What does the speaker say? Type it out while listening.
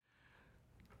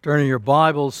Turning your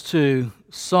Bibles to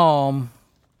Psalm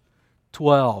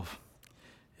 12.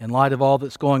 In light of all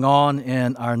that's going on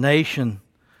in our nation,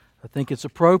 I think it's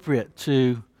appropriate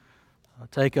to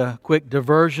take a quick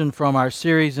diversion from our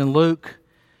series in Luke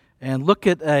and look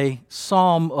at a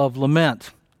psalm of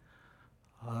lament.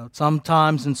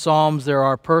 Sometimes in psalms there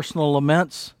are personal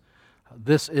laments.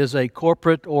 This is a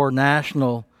corporate or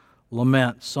national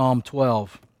lament, Psalm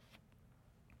 12.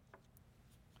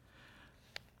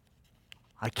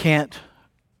 I can't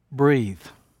breathe.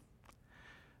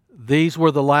 These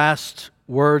were the last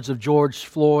words of George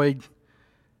Floyd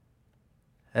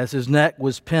as his neck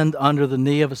was pinned under the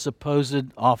knee of a supposed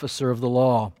officer of the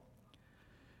law.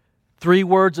 3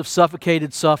 words of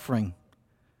suffocated suffering.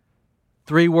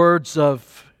 3 words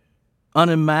of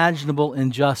unimaginable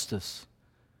injustice.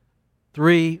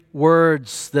 3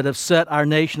 words that have set our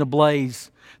nation ablaze.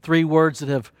 3 words that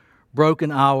have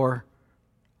broken our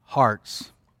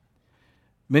hearts.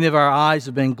 Many of our eyes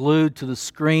have been glued to the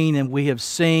screen, and we have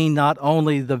seen not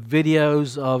only the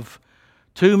videos of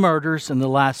 2 murders in the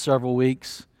last several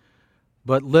weeks,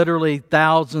 but literally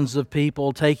thousands of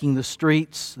people taking the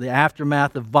streets, the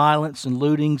aftermath of violence and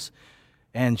lootings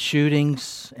and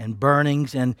shootings and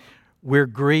burnings. And we're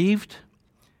grieved,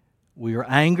 we are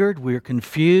angered, we are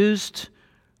confused,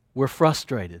 we're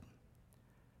frustrated.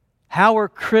 How are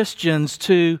Christians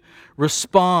to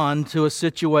respond to a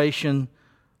situation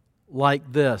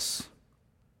like this?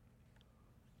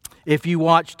 If you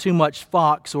watch too much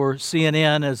Fox or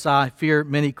CNN, as I fear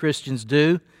many Christians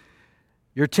do,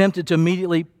 you're tempted to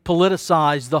immediately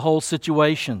politicize the whole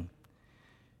situation.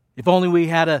 If only we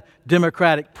had a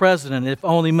Democratic president, if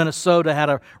only Minnesota had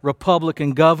a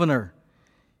Republican governor,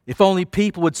 if only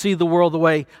people would see the world the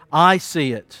way I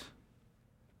see it.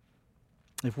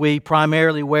 If we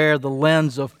primarily wear the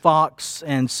lens of Fox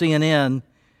and CNN,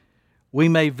 we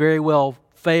may very well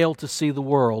fail to see the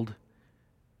world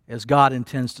as God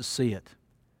intends to see it.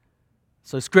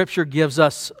 So Scripture gives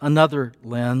us another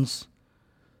lens.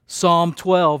 Psalm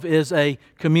 12 is a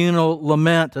communal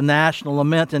lament, a national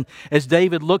lament. And as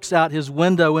David looks out his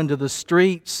window into the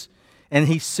streets and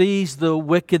he sees the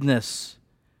wickedness,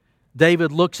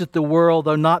 David looks at the world,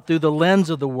 though not through the lens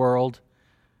of the world,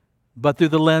 but through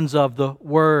the lens of the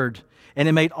Word. And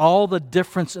it made all the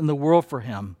difference in the world for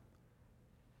him.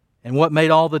 And what made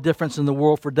all the difference in the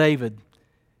world for David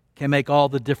can make all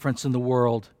the difference in the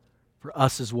world for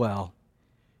us as well.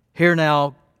 Hear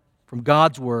now from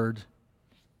God's Word,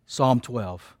 Psalm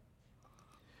 12.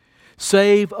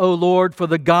 Save, O Lord, for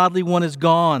the godly one is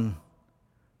gone,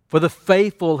 for the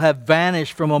faithful have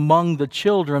vanished from among the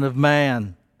children of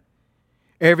man.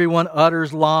 Everyone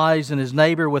utters lies, and his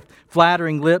neighbor with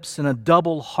flattering lips, and a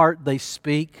double heart they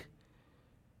speak.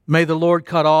 May the Lord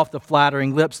cut off the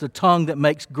flattering lips, the tongue that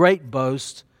makes great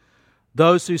boast.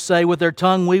 Those who say with their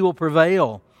tongue, we will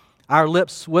prevail. Our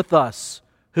lips with us,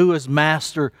 who is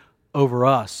master over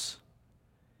us?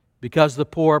 Because the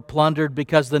poor are plundered,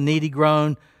 because the needy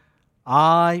groan,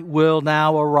 I will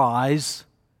now arise,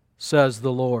 says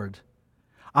the Lord.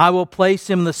 I will place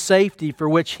him in the safety for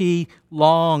which he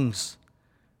longs.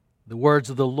 The words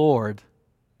of the Lord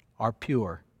are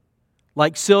pure.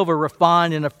 Like silver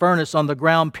refined in a furnace, on the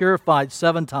ground purified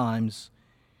 7 times.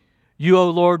 You, O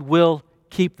Lord, will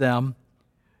keep them.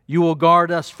 You will guard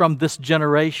us from this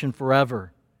generation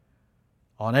forever.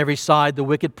 On every side the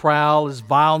wicked prowl, his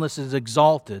vileness is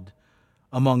exalted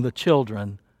among the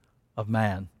children of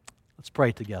man. Let's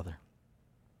pray together.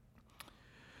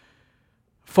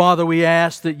 Father, we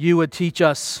ask that you would teach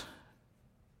us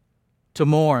to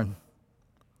mourn.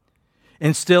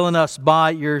 Instill in us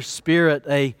by your Spirit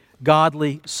a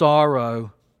godly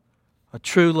sorrow, a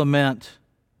true lament,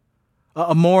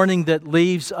 a mourning that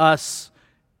leaves us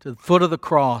to the foot of the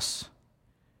cross,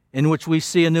 in which we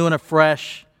see anew and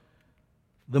afresh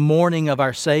the mourning of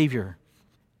our Savior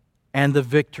and the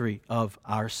victory of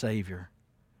our Savior.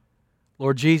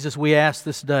 Lord Jesus, we ask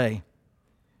this day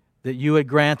that you would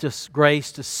grant us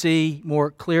grace to see more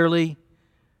clearly,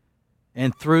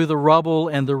 and through the rubble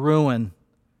and the ruin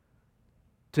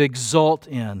to exult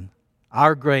in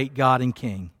our great God and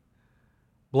King.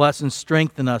 Bless and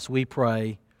strengthen us, we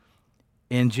pray.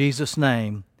 In Jesus'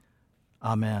 name,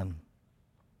 amen.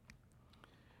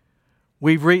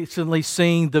 We've recently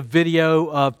seen the video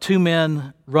of 2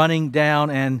 men running down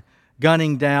and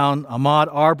gunning down Ahmaud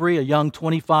Arbery, a young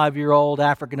 25-year-old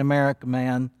African-American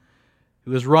man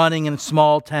who was running in a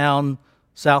small town,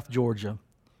 South Georgia.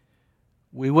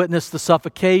 We witnessed the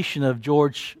suffocation of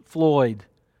George Floyd,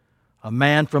 a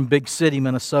man from Big City,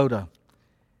 Minnesota.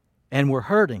 And we're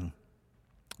hurting.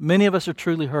 Many of us are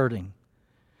truly hurting.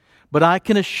 But I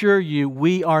can assure you,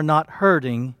 we are not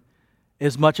hurting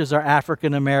as much as our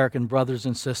African American brothers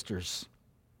and sisters.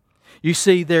 You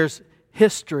see, there's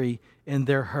history in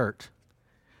their hurt.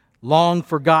 Long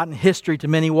forgotten history to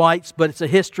many whites, but it's a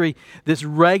history that's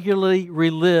regularly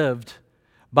relived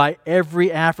by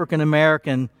every African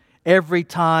American every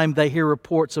time they hear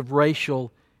reports of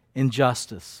racial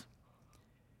injustice.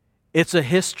 It's a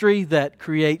history that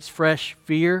creates fresh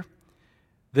fear,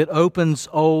 that opens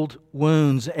old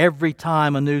wounds every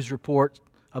time a news report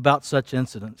about such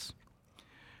incidents.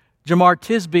 Jamar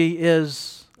Tisby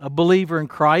is a believer in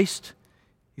Christ.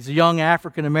 He's a young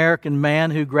African-American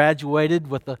man who graduated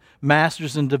with a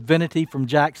master's in divinity from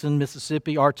Jackson,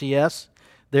 Mississippi, RTS,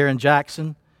 there in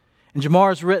Jackson. And Jamar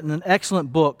has written an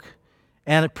excellent book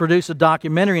and produced a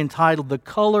documentary entitled The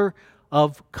Color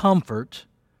of Comfort,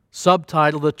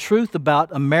 subtitled The Truth About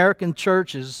American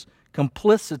Churches'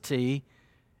 Complicity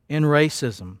in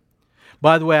Racism.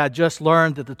 By the way, I just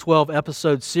learned that the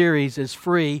 12-episode series is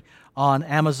free on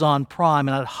Amazon Prime,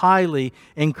 and I'd highly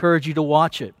encourage you to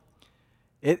watch it.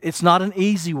 It's not an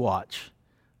easy watch,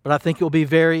 but I think it will be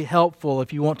very helpful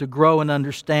if you want to grow in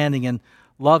understanding and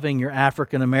loving your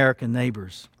African American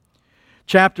neighbors.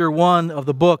 Chapter 1 of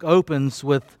the book opens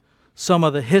with some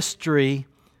of the history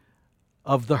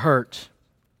of the hurt.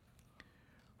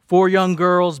 4 young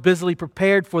girls busily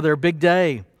prepared for their big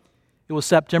day. It was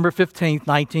September 15th,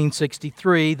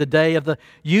 1963, the day of the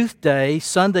Youth Day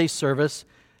Sunday service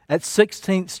at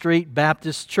 16th Street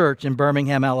Baptist Church in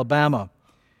Birmingham, Alabama.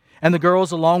 And the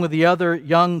girls, along with the other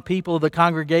young people of the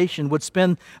congregation, would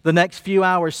spend the next few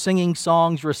hours singing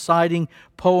songs, reciting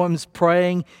poems,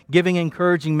 praying, giving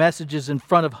encouraging messages in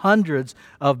front of hundreds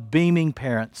of beaming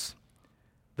parents.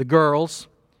 The girls,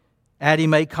 Addie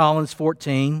Mae Collins,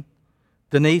 14,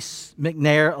 Denise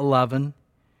McNair, 11,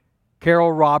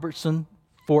 Carol Robertson,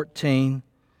 14,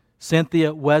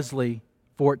 Cynthia Wesley,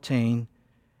 14,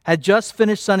 had just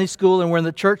finished Sunday school and were in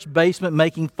the church basement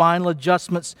making final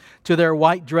adjustments to their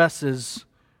white dresses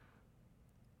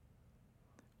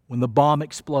when the bomb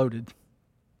exploded.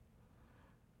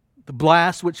 The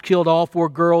blast, which killed all 4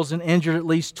 girls and injured at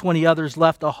least 20 others,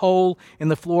 left a hole in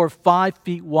the floor 5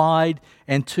 feet wide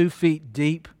and 2 feet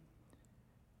deep.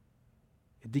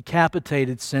 It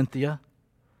decapitated Cynthia.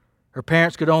 Her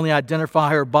parents could only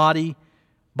identify her body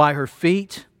by her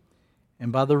feet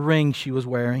and by the ring she was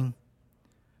wearing.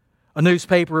 A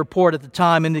newspaper report at the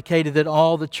time indicated that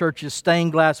all the church's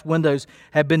stained glass windows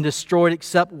had been destroyed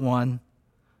except one,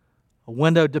 a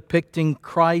window depicting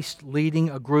Christ leading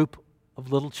a group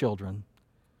of little children.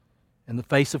 And the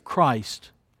face of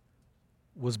Christ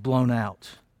was blown out.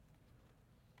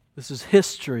 This is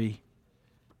history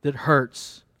that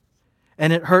hurts,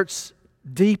 and it hurts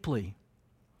deeply.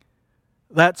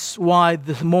 That's why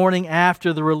the morning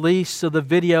after the release of the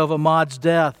video of Ahmaud's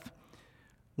death,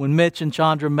 when Mitch and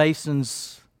Chandra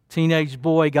Mason's teenage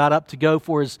boy got up to go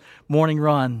for his morning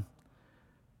run,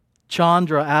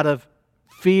 Chandra, out of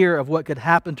fear of what could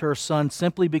happen to her son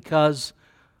simply because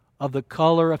of the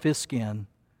color of his skin,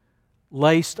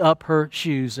 laced up her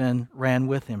shoes and ran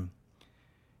with him.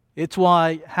 It's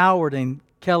why Howard and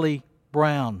Kelly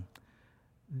Brown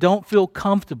don't feel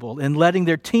comfortable in letting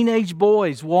their teenage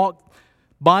boys walk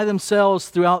by themselves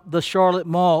throughout the Charlotte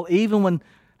Mall, even when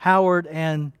Howard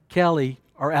and Kelly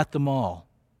are at the mall.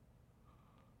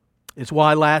 It's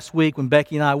why last week when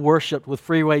Becky and I worshiped with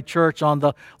Freeway Church on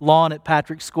the lawn at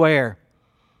Patrick Square,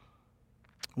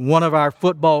 one of our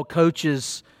football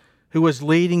coaches who was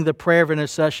leading the prayer of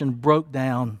intercession broke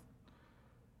down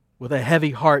with a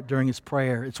heavy heart during his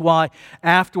prayer. It's why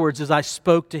afterwards, as I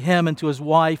spoke to him and to his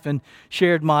wife and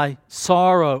shared my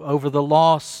sorrow over the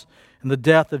loss and the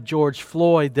death of George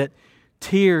Floyd, that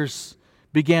tears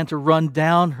began to run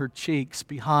down her cheeks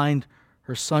behind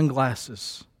her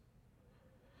sunglasses.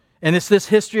 And it's this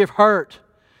history of hurt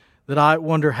that I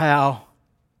wonder how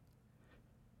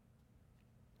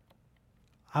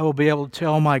I will be able to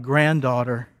tell my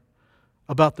granddaughter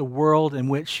about the world in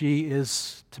which she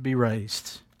is to be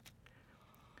raised.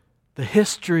 The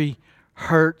history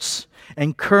hurts,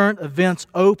 and current events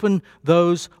open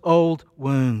those old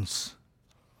wounds.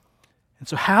 And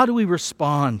so how do we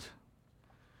respond?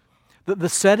 The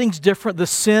setting's different, the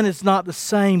sin is not the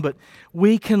same, but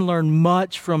we can learn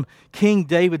much from King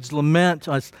David's lament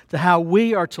as to how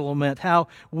we are to lament, how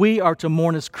we are to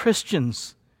mourn as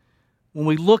Christians when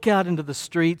we look out into the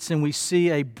streets and we see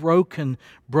a broken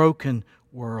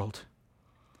world.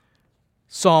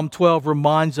 Psalm 12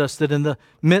 reminds us that in the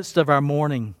midst of our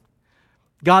mourning,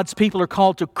 God's people are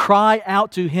called to cry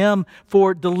out to Him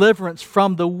for deliverance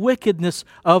from the wickedness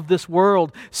of this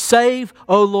world. Save,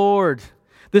 O Lord.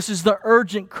 This is the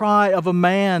urgent cry of a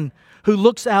man who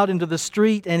looks out into the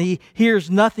street and he hears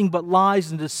nothing but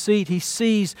lies and deceit. He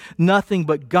sees nothing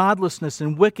but godlessness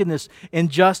and wickedness,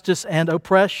 injustice and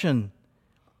oppression.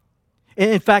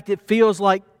 In fact, it feels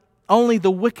like only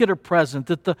the wicked are present,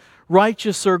 that the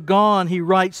righteous are gone. He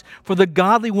writes, "For the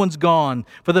godly one's gone,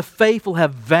 for the faithful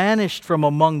have vanished from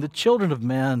among the children of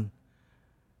men."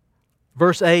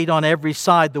 Verse 8, on every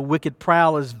side the wicked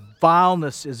prowl, as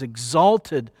vileness is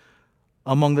exalted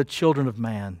among the children of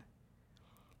man.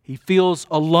 He feels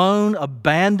alone,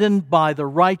 abandoned by the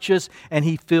righteous, and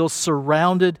he feels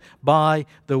surrounded by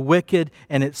the wicked,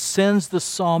 and it sends the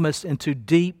psalmist into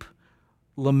deep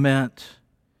lament.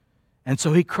 And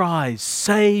so he cries,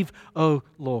 "Save, O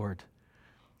Lord."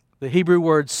 The Hebrew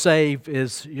word save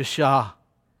is yashah,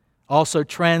 also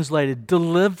translated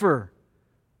deliver,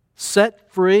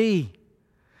 set free.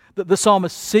 The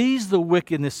psalmist sees the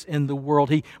wickedness in the world.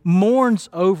 He mourns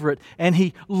over it, and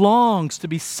he longs to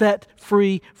be set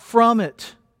free from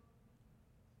it.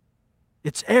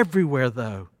 It's everywhere,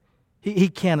 though. He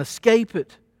can't escape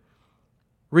it.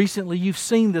 Recently, you've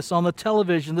seen this on the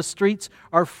television. The streets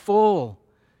are filled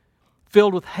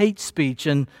with hate speech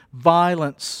and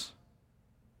violence.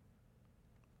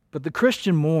 But the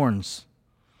Christian mourns,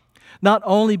 not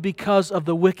only because of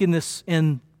the wickedness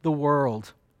in the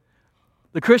world.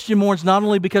 The Christian mourns not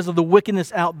only because of the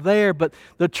wickedness out there, but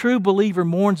the true believer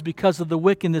mourns because of the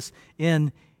wickedness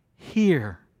in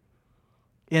here,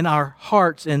 in our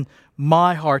hearts, in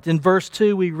my heart. In verse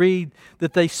 2, we read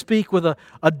that they speak with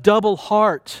a double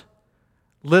heart.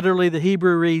 Literally, the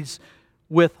Hebrew reads,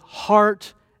 with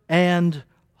heart and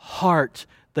heart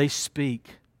they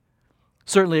speak.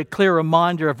 Certainly a clear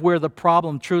reminder of where the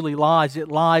problem truly lies. It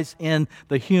lies in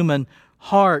the human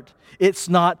heart. It's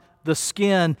not the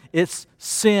skin, it's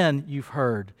sin, you've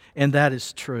heard. And that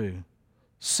is true.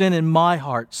 Sin in my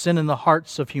heart, sin in the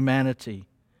hearts of humanity.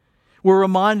 We're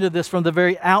reminded of this from the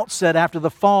very outset after the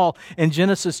fall in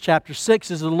Genesis chapter 6.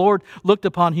 As the Lord looked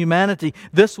upon humanity,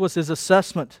 this was His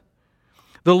assessment.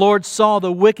 The Lord saw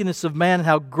the wickedness of man and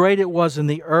how great it was in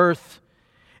the earth,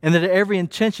 and that every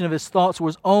intention of his thoughts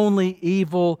was only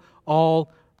evil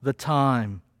all the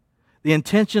time. The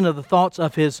intention of the thoughts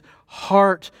of his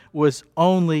heart was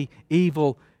only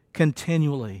evil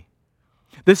continually.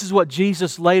 This is what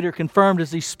Jesus later confirmed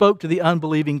as He spoke to the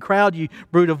unbelieving crowd. "You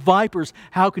brood of vipers,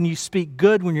 how can you speak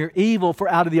good when you're evil? For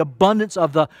out of the abundance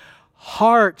of the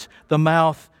heart the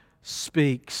mouth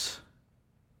speaks."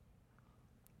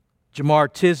 Jemar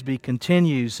Tisby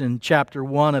continues in chapter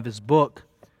 1 of his book,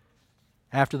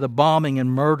 after the bombing and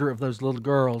murder of those little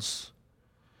girls.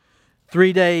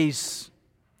 3 days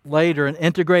later, an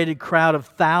integrated crowd of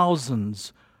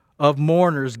thousands of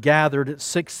mourners gathered at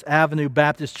 6th Avenue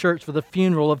Baptist Church for the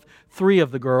funeral of 3 of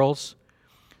the girls.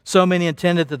 So many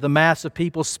attended that the mass of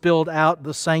people spilled out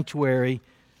the sanctuary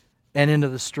and into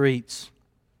the streets.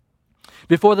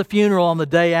 Before the funeral, on the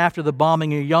day after the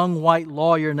bombing, a young white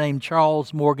lawyer named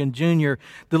Charles Morgan Jr.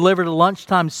 delivered a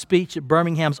lunchtime speech at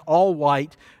Birmingham's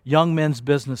all-white Young Men's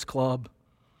Business Club.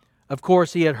 Of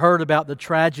course, he had heard about the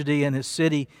tragedy in his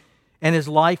city, and his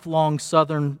lifelong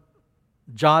Southern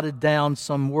jotted down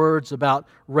some words about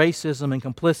racism and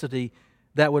complicity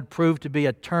that would prove to be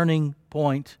a turning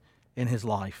point in his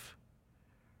life.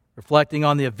 Reflecting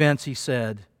on the events, he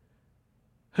said,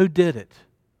 "Who did it?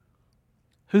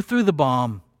 Who threw the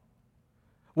bomb?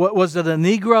 Was it a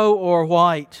Negro or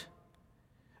white?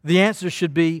 The answer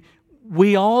should be,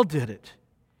 we all did it.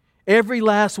 Every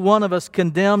last one of us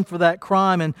condemned for that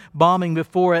crime and bombing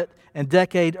before it and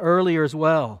decade earlier as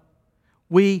well.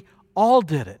 We all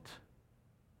did it."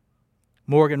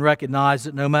 Morgan recognized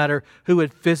that no matter who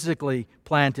had physically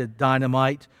planted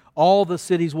dynamite, all the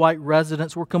city's white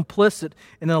residents were complicit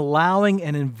in allowing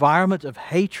an environment of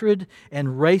hatred and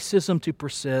racism to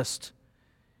persist.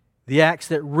 The acts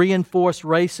that reinforced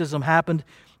racism happened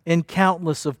in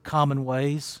countless of common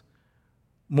ways.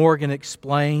 Morgan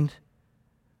explained,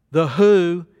 "The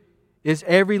who is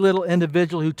every little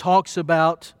individual who talks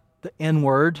about the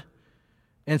N-word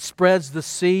and spreads the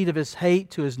seed of his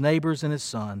hate to his neighbors and his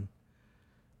son.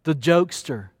 The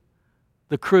jokester,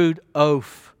 the crude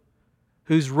oaf,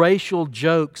 whose racial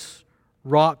jokes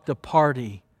rocked a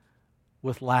party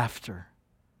with laughter.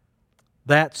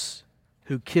 That's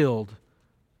who killed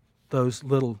those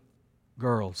little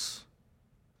girls."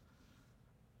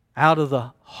 Out of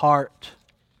the heart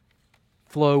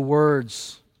flow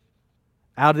words.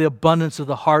 Out of the abundance of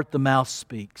the heart, the mouth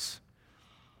speaks.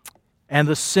 And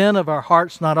the sin of our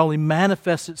hearts not only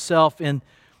manifests itself in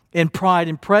pride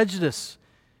and prejudice,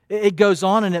 it goes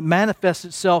on and it manifests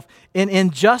itself in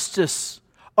injustice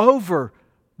over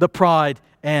the pride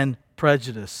and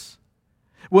prejudice.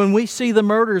 When we see the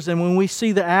murders and when we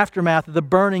see the aftermath of the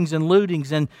burnings and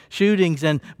lootings and shootings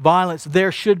and violence, there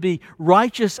should be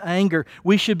righteous anger.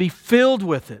 We should be filled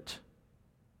with it.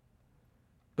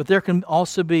 But there can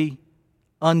also be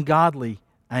ungodly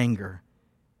anger.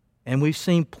 And we've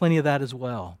seen plenty of that as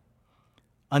well.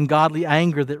 Ungodly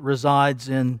anger that resides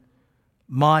in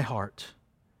my heart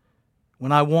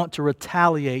when I want to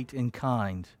retaliate in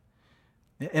kind.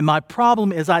 And my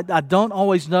problem is I don't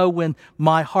always know when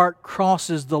my heart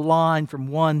crosses the line from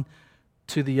one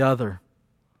to the other.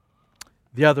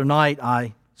 The other night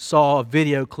I saw a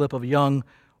video clip of a young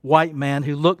white man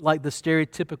who looked like the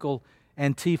stereotypical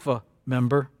Antifa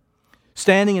member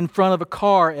standing in front of a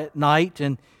car at night,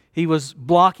 and he was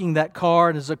blocking that car,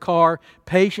 and as the car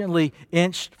patiently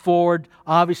inched forward,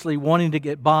 obviously wanting to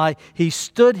get by, he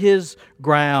stood his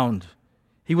ground.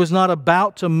 He was not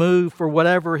about to move for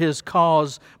whatever his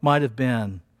cause might have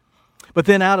been. But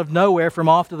then out of nowhere, from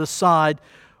off to the side,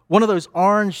 one of those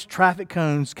orange traffic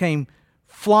cones came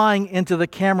flying into the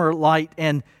camera light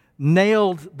and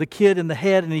nailed the kid in the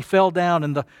head, and he fell down,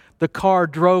 and the car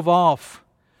drove off.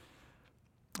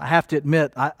 I have to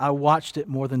admit, I watched it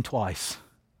more than twice.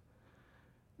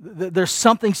 There's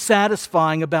something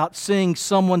satisfying about seeing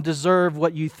someone deserve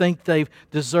what you think they've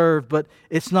deserved, but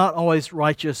it's not always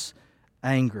righteous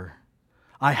anger.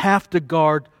 I have to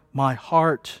guard my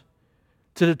heart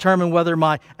to determine whether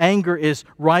my anger is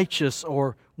righteous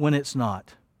or when it's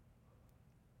not.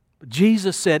 But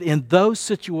Jesus said in those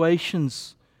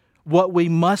situations, what we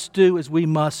must do is we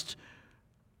must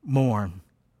mourn.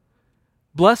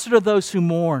 Blessed are those who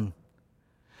mourn.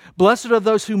 Blessed are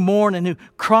those who mourn and who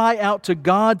cry out to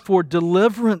God for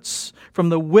deliverance from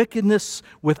the wickedness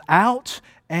without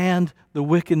and the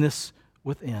wickedness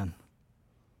within.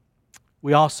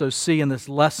 We also see in this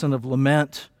lesson of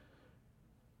lament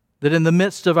that in the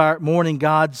midst of our mourning,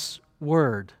 God's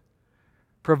Word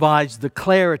provides the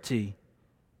clarity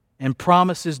and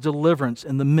promises deliverance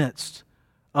in the midst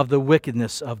of the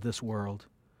wickedness of this world.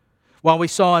 While we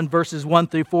saw in verses 1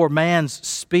 through 4, man's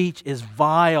speech is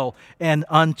vile and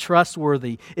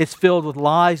untrustworthy. It's filled with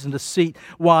lies and deceit,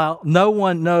 while no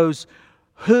one knows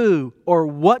who or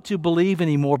what to believe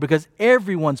anymore because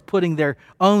everyone's putting their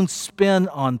own spin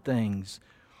on things.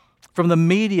 From the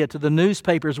media to the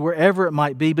newspapers, wherever it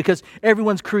might be, because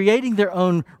everyone's creating their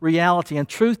own reality and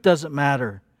truth doesn't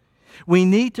matter. We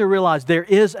need to realize there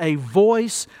is a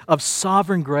voice of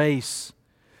sovereign grace,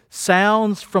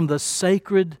 sounds from the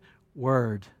sacred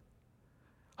Word.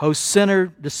 O sinner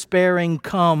despairing,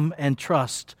 come and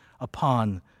trust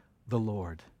upon the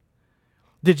Lord.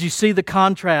 Did you see the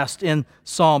contrast in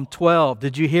Psalm 12?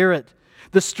 Did you hear it?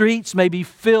 The streets may be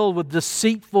filled with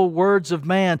deceitful words of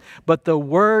man, but the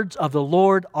words of the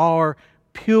Lord are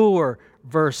pure.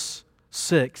 Verse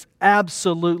 6.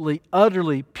 Absolutely,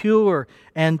 utterly pure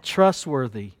and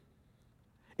trustworthy.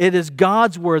 It is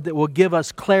God's Word that will give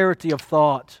us clarity of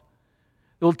thought.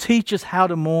 It will teach us how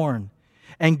to mourn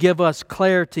and give us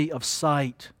clarity of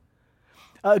sight.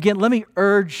 Again, let me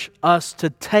urge us to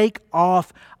take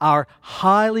off our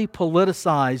highly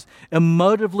politicized,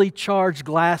 emotively charged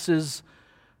glasses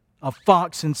of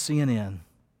Fox and CNN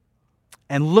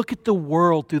and look at the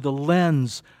world through the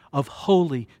lens of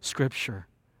Holy Scripture.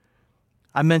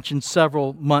 I mentioned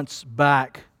several months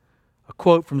back a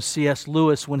quote from C.S.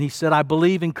 Lewis when he said, "I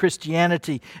believe in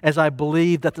Christianity as I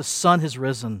believe that the sun has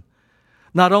risen,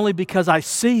 not only because I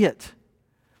see it,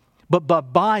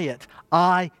 but by it,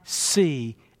 I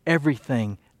see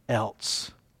everything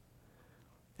else."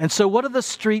 And so what do the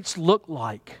streets look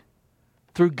like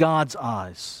through God's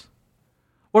eyes?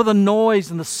 What do the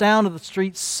noise and the sound of the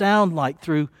streets sound like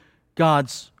through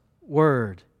God's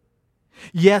Word?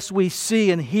 Yes, we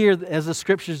see and hear, as the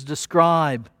Scriptures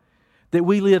describe, that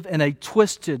we live in a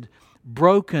twisted,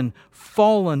 broken,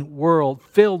 fallen world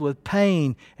filled with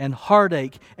pain and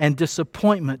heartache and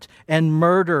disappointment and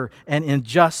murder and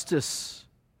injustice.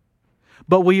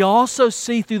 But we also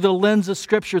see through the lens of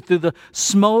Scripture, through the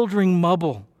smoldering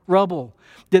rubble,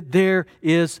 that there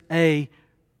is a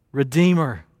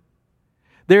Redeemer.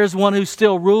 There's one who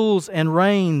still rules and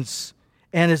reigns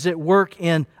and is at work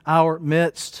in our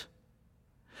midst.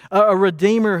 A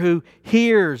Redeemer who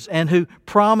hears and who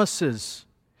promises.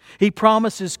 He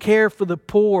promises care for the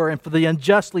poor and for the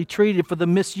unjustly treated, for the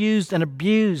misused and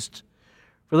abused,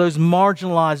 for those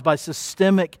marginalized by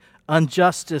systemic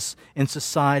injustice in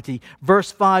society.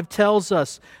 Verse 5 tells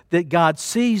us that God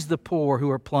sees the poor who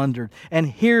are plundered and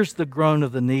hears the groan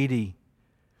of the needy.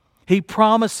 He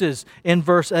promises in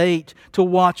verse 8 to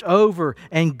watch over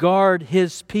and guard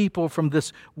His people from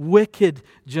this wicked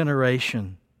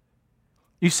generation.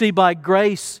 You see, by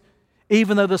grace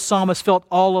Even though the psalmist felt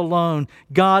all alone,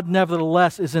 God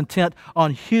nevertheless is intent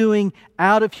on hewing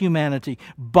out of humanity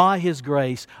by His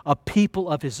grace a people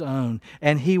of His own.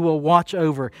 And He will watch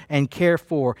over and care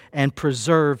for and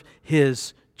preserve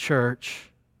His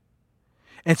church.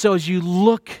 And so as you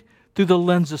look through the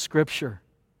lens of Scripture,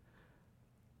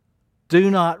 do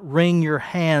not wring your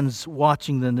hands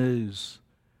watching the news.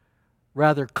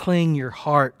 Rather, cling your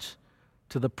heart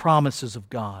to the promises of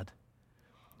God.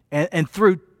 And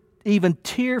through even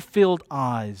tear-filled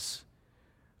eyes,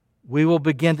 we will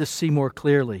begin to see more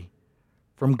clearly,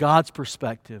 from God's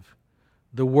perspective,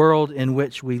 the world in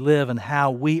which we live and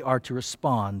how we are to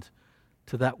respond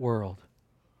to that world.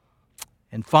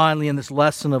 And finally, in this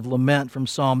lesson of lament from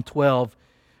Psalm 12,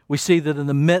 we see that in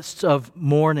the midst of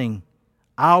mourning,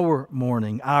 our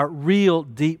real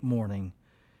deep mourning,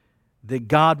 that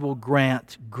God will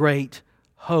grant great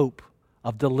hope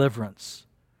of deliverance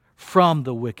from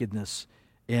the wickedness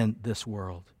in this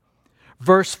world.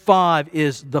 Verse 5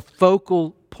 is the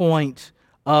focal point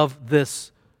of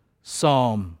this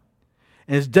psalm.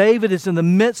 And as David is in the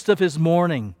midst of his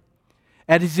mourning,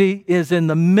 and as he is in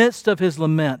the midst of his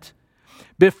lament,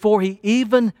 before he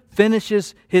even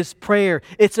finishes his prayer,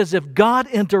 it's as if God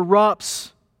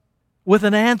interrupts with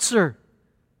an answer.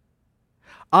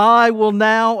 I will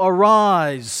now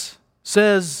arise,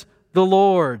 says the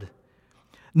Lord.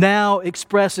 Now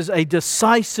expresses a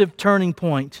decisive turning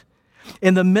point.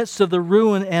 In the midst of the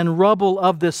ruin and rubble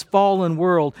of this fallen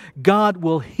world, God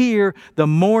will hear the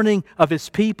mourning of His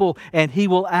people, and He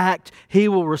will act, He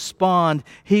will respond,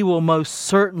 He will most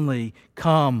certainly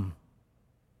come.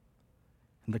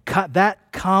 And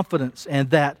that confidence and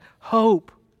that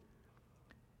hope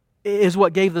is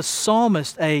what gave the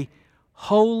psalmist a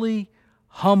holy,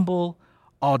 humble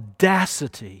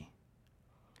audacity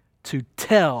to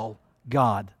tell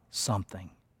God something.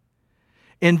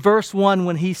 In verse 1,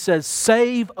 when he says,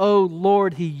 "Save, O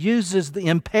Lord," he uses the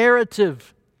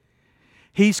imperative.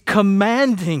 He's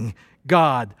commanding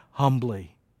God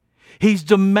humbly. He's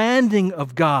demanding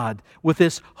of God with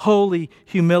this holy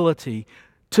humility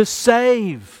to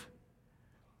save.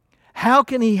 How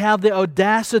can he have the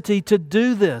audacity to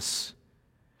do this?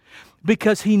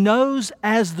 Because he knows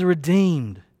as the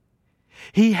redeemed,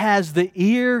 he has the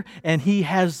ear and he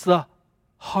has the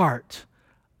heart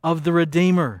of the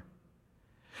Redeemer.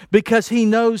 Because he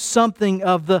knows something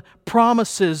of the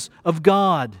promises of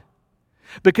God.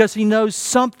 Because he knows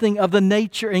something of the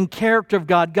nature and character of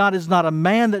God. God is not a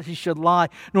man that He should lie,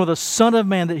 nor the Son of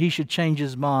Man that He should change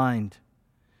His mind.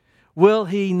 Will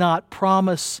He not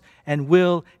promise, and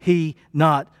will He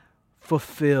not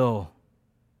fulfill?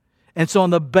 And so on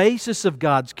the basis of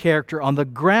God's character, on the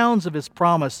grounds of His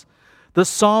promise, the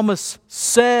psalmist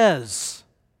says,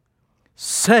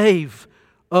 "Save,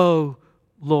 O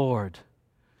Lord."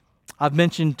 I've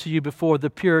mentioned to you before, the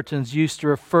Puritans used to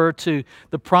refer to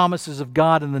the promises of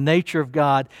God and the nature of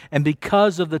God, and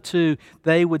because of the two,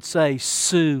 they would say,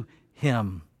 "Sue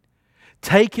Him."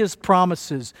 Take His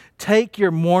promises, take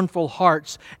your mournful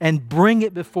hearts, and bring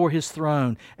it before His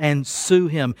throne and sue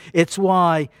Him. It's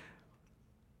why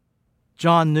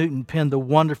John Newton penned the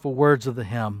wonderful words of the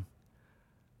hymn,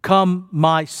 "Come,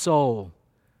 my soul,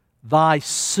 thy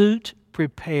suit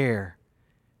prepare.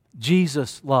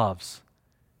 Jesus loves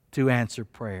to answer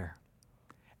prayer."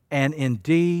 And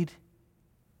indeed,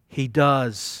 He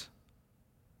does.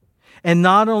 And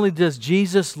not only does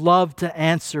Jesus love to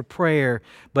answer prayer,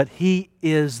 but He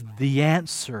is the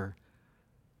answer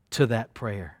to that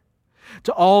prayer.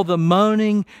 To all the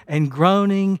moaning and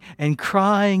groaning and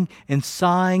crying and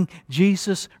sighing,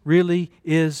 Jesus really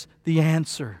is the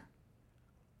answer.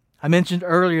 I mentioned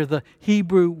earlier the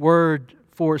Hebrew word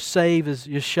for save is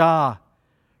Yeshua,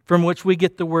 from which we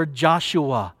get the word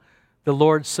Joshua. The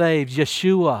Lord saves.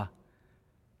 Yeshua,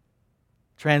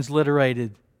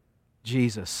 transliterated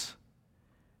Jesus.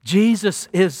 Jesus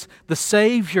is the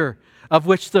Savior of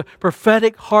which the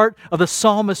prophetic heart of the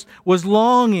psalmist was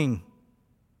longing.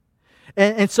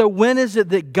 And so when is it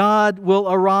that God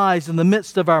will arise in the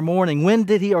midst of our mourning? When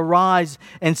did He arise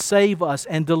and save us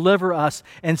and deliver us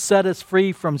and set us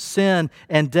free from sin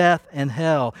and death and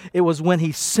hell? It was when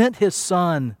He sent His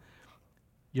Son,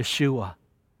 Yeshua,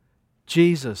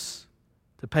 Jesus,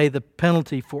 to pay the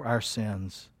penalty for our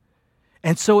sins.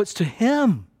 And so it's to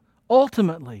Him,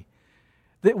 ultimately,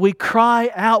 that we cry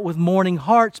out with mourning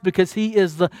hearts, because He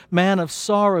is the man of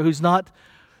sorrow who's not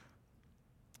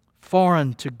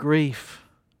foreign to grief.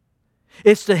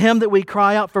 It's to Him that we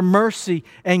cry out for mercy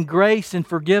and grace and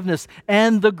forgiveness,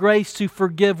 and the grace to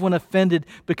forgive when offended,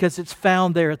 because it's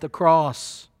found there at the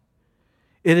cross.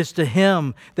 It is to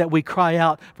Him that we cry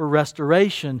out for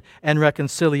restoration and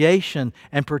reconciliation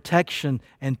and protection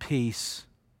and peace.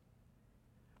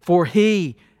 For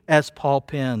He, as Paul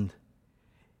penned,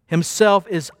 Himself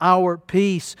is our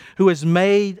peace, who has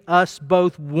made us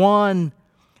both one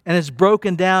and has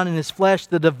broken down in His flesh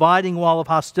the dividing wall of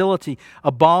hostility,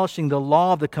 abolishing the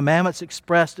law of the commandments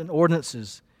expressed in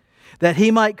ordinances, that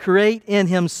He might create in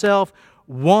Himself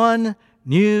one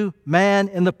new man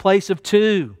in the place of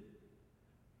two.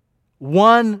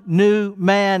 One new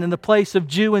man in the place of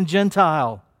Jew and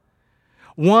Gentile.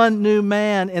 One new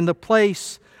man in the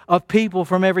place of people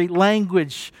from every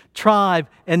language, tribe,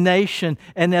 and nation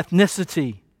and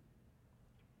ethnicity.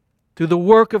 Through the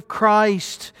work of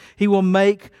Christ, He will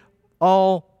make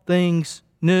all things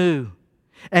new.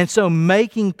 And so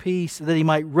making peace that He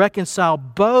might reconcile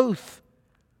both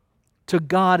to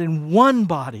God in one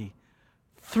body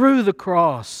through the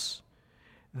cross.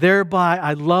 Thereby,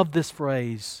 I love this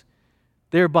phrase,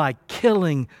 thereby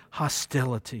killing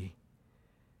hostility.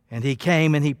 And He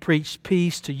came and He preached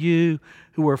peace to you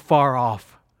who are far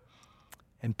off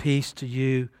and peace to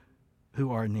you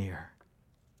who are near.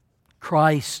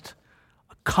 Christ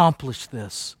accomplished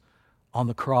this on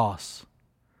the cross.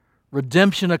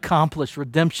 Redemption accomplished,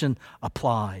 redemption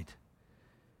applied.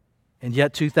 And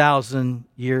yet 2,000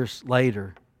 years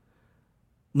later,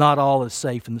 not all is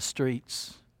safe in the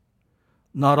streets.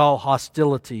 Not all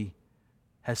hostility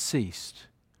has ceased.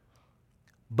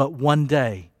 But one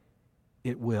day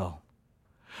it will.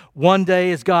 One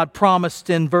day, as God promised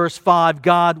in verse 5,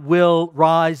 God will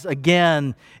rise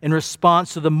again in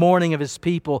response to the mourning of His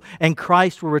people, and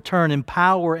Christ will return in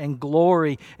power and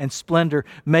glory and splendor,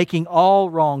 making all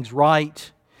wrongs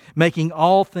right, making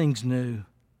all things new.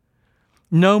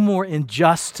 No more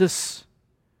injustice,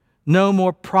 no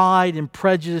more pride and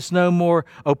prejudice, no more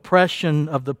oppression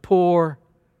of the poor.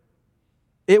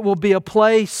 It will be a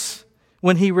place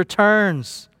when He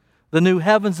returns, the new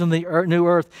heavens and the new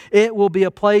earth. It will be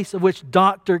a place of which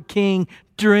Dr. King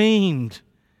dreamed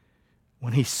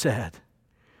when he said,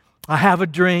 I have a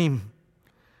dream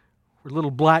where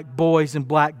little black boys and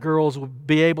black girls will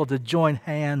be able to join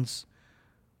hands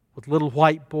with little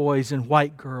white boys and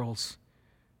white girls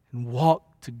and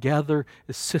walk together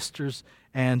as sisters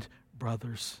and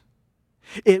brothers.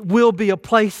 It will be a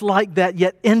place like that,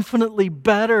 yet infinitely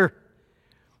better.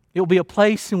 It will be a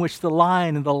place in which the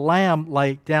lion and the lamb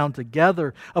lay down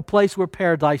together, a place where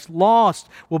paradise lost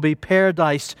will be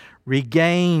paradise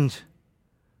regained,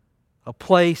 a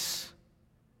place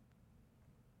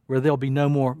where there'll be no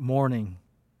more mourning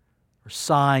or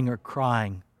sighing or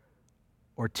crying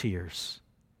or tears.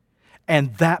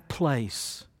 And that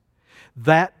place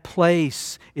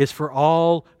is for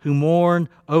all who mourn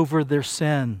over their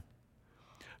sin,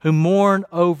 who mourn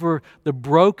over the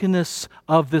brokenness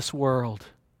of this world,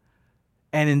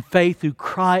 and in faith who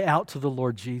cry out to the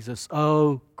Lord Jesus,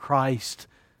 "Oh, Christ,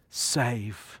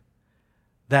 save."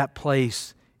 That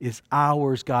place is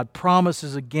ours. God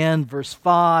promises again, verse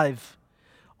 5,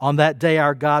 on that day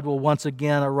our God will once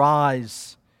again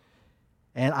arise,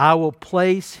 and I will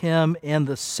place Him in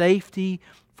the safety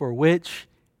for which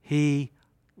He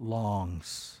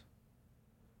longs.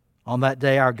 On that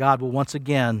day our God will once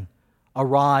again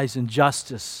arise in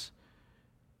justice.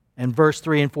 And verse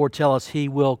 3 and 4 tell us He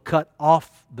will cut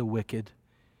off the wicked.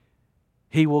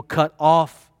 He will cut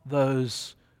off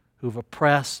those who've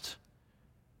oppressed,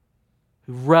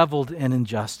 who've reveled in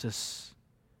injustice.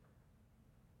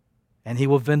 And He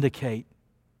will vindicate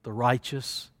the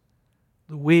righteous,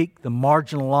 the weak, the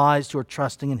marginalized who are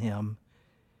trusting in Him.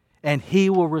 And He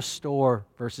will restore,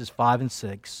 verses 5 and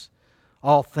 6,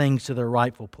 all things to their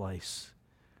rightful place.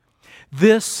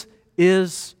 This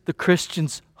is the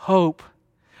Christian's hope.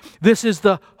 This is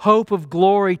the hope of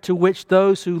glory to which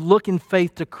those who look in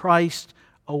faith to Christ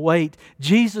await.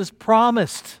 Jesus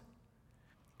promised,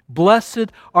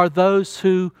 "Blessed are those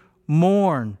who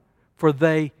mourn, for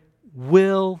they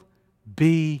will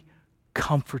be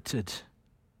comforted."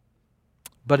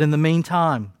 But in the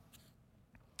meantime,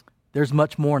 there's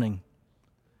much mourning.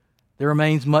 There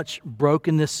remains much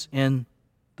brokenness in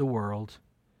the world.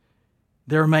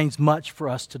 There remains much for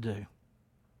us to do.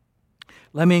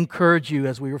 Let me encourage you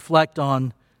as we reflect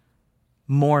on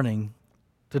mourning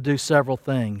to do several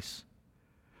things.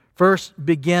 First,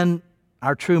 begin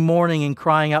our true mourning in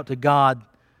crying out to God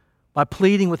by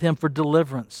pleading with Him for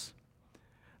deliverance.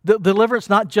 Deliverance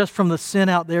not just from the sin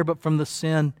out there, but from the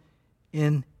sin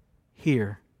in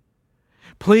here.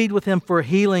 Plead with Him for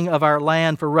healing of our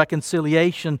land, for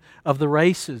reconciliation of the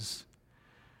races.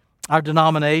 Our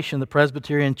denomination, the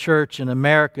Presbyterian Church in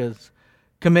America's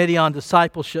Committee on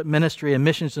Discipleship, Ministry, and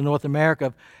Missions in North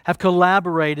America have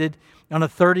collaborated on a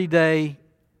 30-day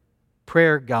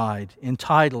prayer guide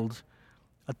entitled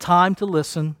A Time to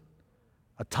Listen,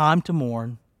 A Time to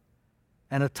Mourn,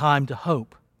 and A Time to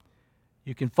Hope.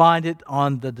 You can find it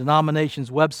on the denomination's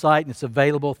website, and it's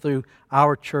available through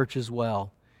our church as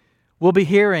well. We'll be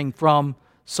hearing from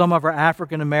some of our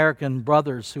African American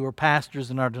brothers who are pastors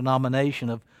in our denomination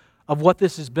of what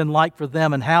this has been like for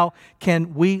them and how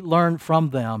can we learn from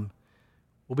them.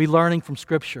 We'll be learning from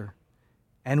Scripture,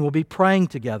 and we'll be praying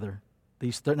together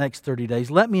these next 30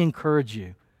 days. Let me encourage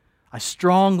you. I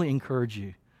strongly encourage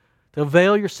you to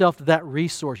avail yourself to that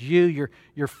resource,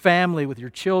 your family, with your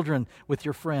children, with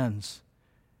your friends.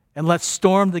 And let's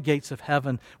storm the gates of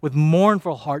heaven with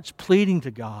mournful hearts, pleading to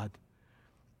God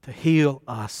to heal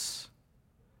us.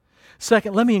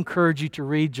 Second, let me encourage you to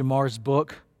read Jamar's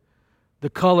book,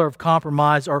 The Color of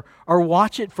Compromise, or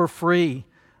watch it for free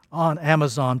on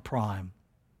Amazon Prime.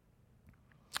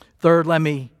 Third, let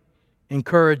me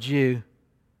encourage you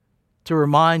to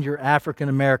remind your African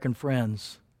American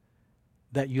friends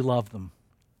that you love them.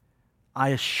 I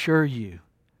assure you,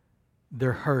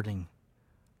 they're hurting.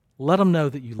 Let them know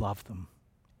that you love them.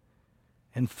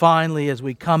 And finally, as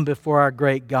we come before our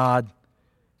great God,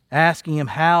 asking Him,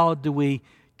 how do we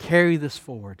carry this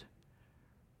forward?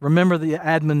 Remember the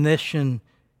admonition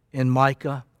in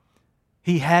Micah.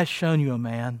 He has shown you, a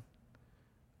man,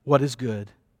 what is good.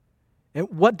 And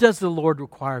what does the Lord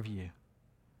require of you?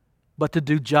 But to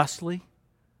do justly,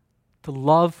 to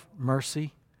love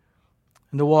mercy,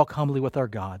 and to walk humbly with our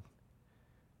God.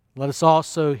 Let us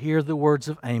also hear the words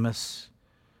of Amos.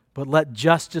 But let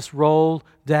justice roll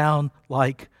down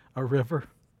like a river,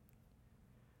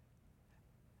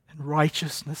 and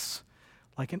righteousness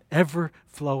like an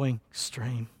ever-flowing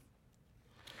stream.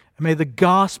 And may the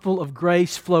gospel of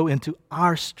grace flow into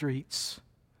our streets,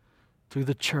 through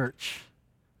the church,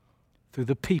 through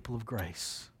the people of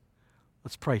grace.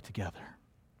 Let's pray together.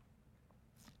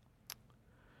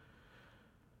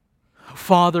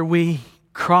 Father, we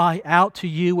cry out to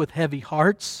you with heavy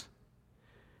hearts.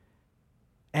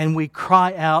 And we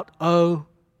cry out, "Oh,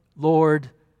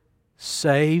 Lord,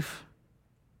 save,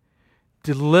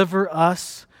 deliver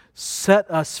us, set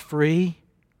us free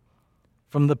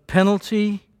from the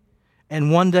penalty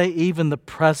and one day even the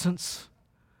presence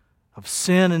of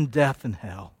sin and death and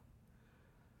hell."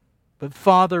 But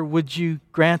Father, would you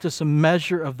grant us a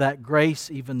measure of that grace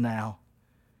even now?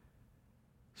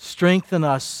 Strengthen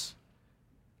us.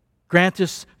 Grant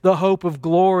us the hope of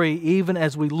glory even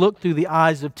as we look through the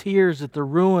eyes of tears at the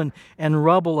ruin and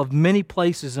rubble of many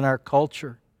places in our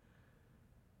culture.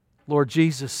 Lord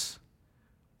Jesus,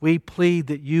 we plead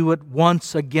that you would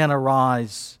once again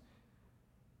arise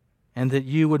and that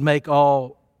you would make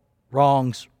all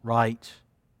wrongs right.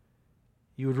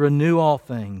 You would renew all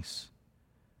things.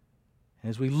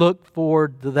 As we look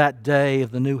forward to that day of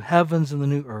the new heavens and the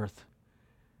new earth,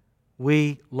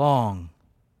 we long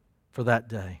for that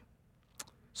day.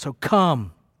 So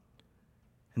come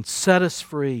and set us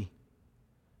free.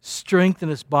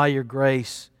 Strengthen us by your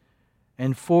grace.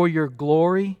 And for your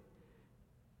glory,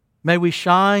 may we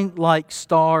shine like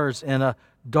stars in a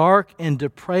dark and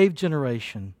depraved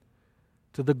generation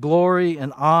to the glory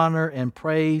and honor and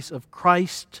praise of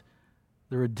Christ,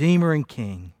 the Redeemer and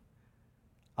King.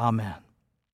 Amen.